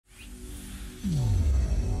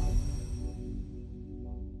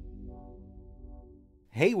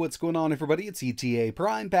Hey, what's going on everybody? It's ETA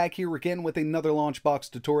Prime back here again with another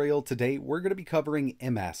LaunchBox tutorial. Today we're going to be covering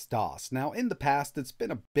MS-DOS. Now in the past it's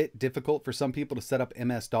been a bit difficult for some people to set up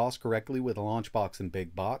MS-DOS correctly with a LaunchBox and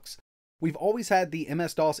BigBox. We've always had the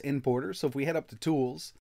MS-DOS importer, so if we head up to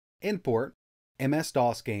Tools, Import,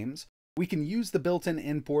 MS-DOS Games, we can use the built-in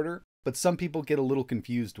importer, but some people get a little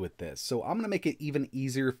confused with this. So I'm going to make it even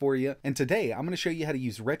easier for you. And today I'm going to show you how to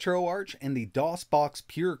use RetroArch and the DOSBox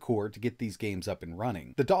Pure core to get these games up and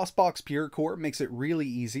running. The DOSBox Pure core makes it really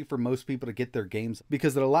easy for most people to get their games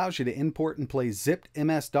because it allows you to import and play zipped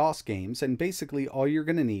MS-DOS games. And basically all you're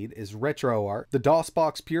going to need is RetroArch, the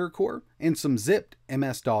DOSBox Pure core, and some zipped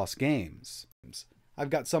MS-DOS games. I've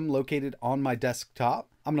got some located on my desktop.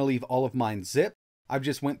 I'm going to leave all of mine zipped. I've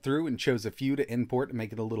just went through and chose a few to import and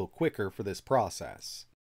make it a little quicker for this process.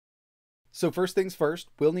 So first things first,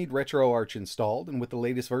 we'll need RetroArch installed, and with the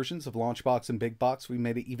latest versions of LaunchBox and BigBox, we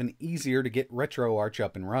made it even easier to get RetroArch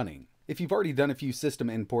up and running. If you've already done a few system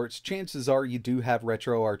imports, chances are you do have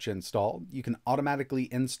RetroArch installed. You can automatically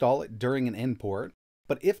install it during an import,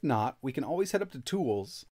 but if not, we can always head up to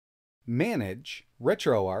Tools, Manage,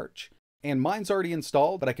 RetroArch, and mine's already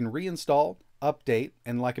installed, but I can reinstall, update,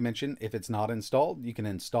 and like I mentioned, if it's not installed, you can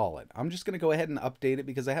install it. I'm just going to go ahead and update it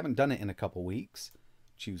because I haven't done it in a couple weeks.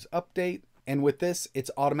 Choose update, and with this,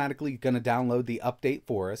 it's automatically going to download the update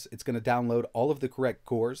for us. It's going to download all of the correct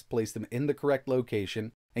cores, place them in the correct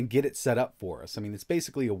location, and get it set up for us. I mean, it's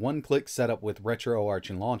basically a one-click setup with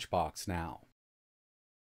RetroArch and LaunchBox now.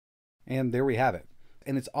 And there we have it.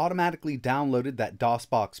 And it's automatically downloaded that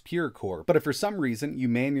DOSBox Pure core. But if for some reason you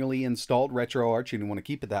manually installed RetroArch and you want to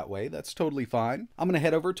keep it that way, that's totally fine. I'm going to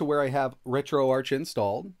head over to where I have RetroArch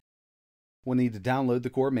installed. We'll need to download the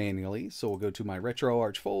core manually, so we'll go to my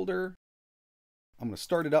RetroArch folder. I'm going to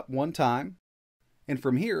start it up one time. And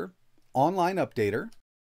from here, Online Updater,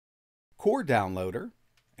 Core Downloader,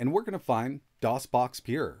 and we're going to find DOSBox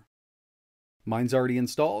Pure. Mine's already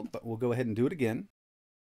installed, but we'll go ahead and do it again.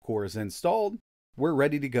 Core is installed. We're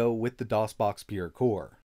ready to go with the DOSBox Pure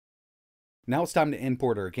core. Now it's time to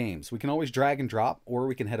import our games. We can always drag and drop, or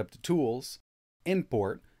we can head up to Tools,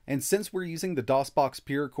 Import, and since we're using the DOSBox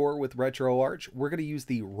Pure core with RetroArch, we're going to use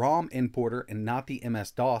the ROM importer and not the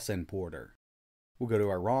MS-DOS importer. We'll go to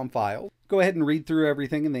our ROM file, go ahead and read through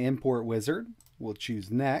everything in the import wizard. We'll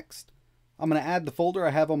choose Next. I'm going to add the folder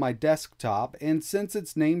I have on my desktop, and since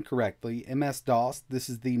it's named correctly, MS-DOS, this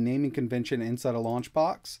is the naming convention inside of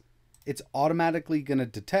LaunchBox, it's automatically going to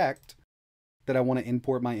detect that I want to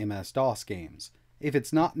import my MS-DOS games. If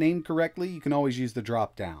it's not named correctly, you can always use the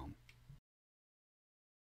drop down.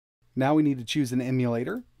 Now we need to choose an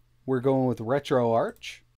emulator. We're going with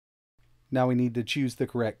RetroArch. Now we need to choose the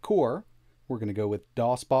correct core. We're going to go with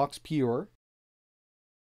DOSBox Pure.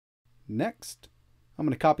 Next, I'm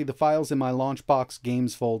going to copy the files in my LaunchBox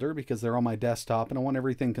Games folder because they're on my desktop and I want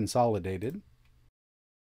everything consolidated.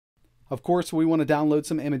 Of course, we want to download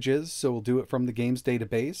some images, so we'll do it from the games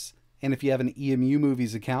database. And if you have an EMU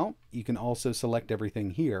Movies account, you can also select everything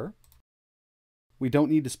here. We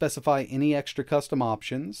don't need to specify any extra custom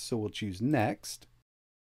options, so we'll choose Next.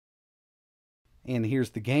 And here's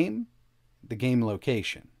the game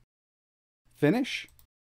location. Finish.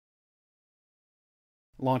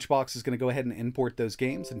 LaunchBox is going to go ahead and import those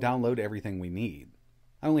games and download everything we need.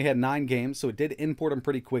 I only had 9 games, so it did import them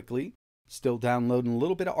pretty quickly. Still downloading a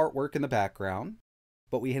little bit of artwork in the background,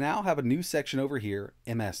 but we now have a new section over here,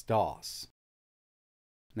 MS-DOS.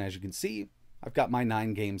 And as you can see, I've got my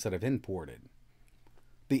 9 games that I've imported.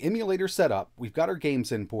 The emulator set up, we've got our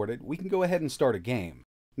games imported, we can go ahead and start a game.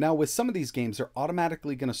 Now with some of these games, they're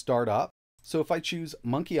automatically going to start up, so if I choose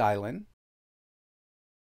Monkey Island,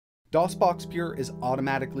 DOSBox Pure is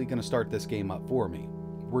automatically going to start this game up for me.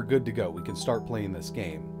 We're good to go, we can start playing this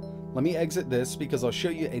game. Let me exit this because I'll show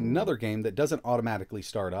you another game that doesn't automatically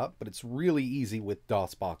start up, but it's really easy with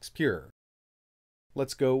DOSBox Pure.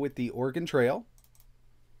 Let's go with the Oregon Trail.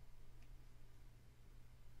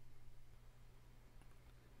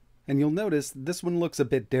 And you'll notice this one looks a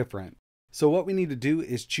bit different. So what we need to do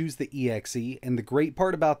is choose the EXE, and the great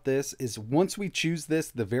part about this is once we choose this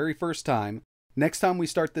the very first time, next time we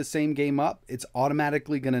start this same game up, it's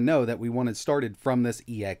automatically going to know that we want it started from this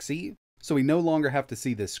EXE. So we no longer have to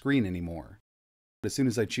see this screen anymore. As soon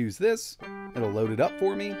as I choose this, it'll load it up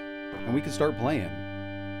for me, and we can start playing.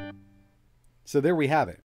 So there we have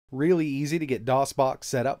it. Really easy to get DOSBox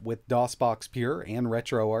set up with DOSBox Pure and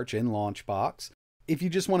RetroArch in LaunchBox. If you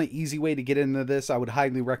just want an easy way to get into this, I would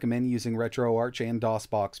highly recommend using RetroArch and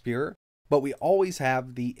DOSBox Pure. But we always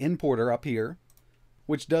have the importer up here,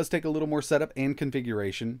 which does take a little more setup and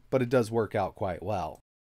configuration, but it does work out quite well.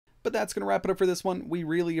 But that's going to wrap it up for this one. We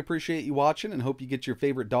really appreciate you watching and hope you get your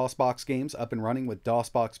favorite DOSBox games up and running with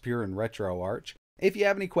DOSBox Pure and RetroArch. If you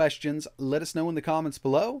have any questions, let us know in the comments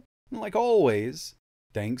below. And like always,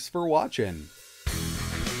 thanks for watching.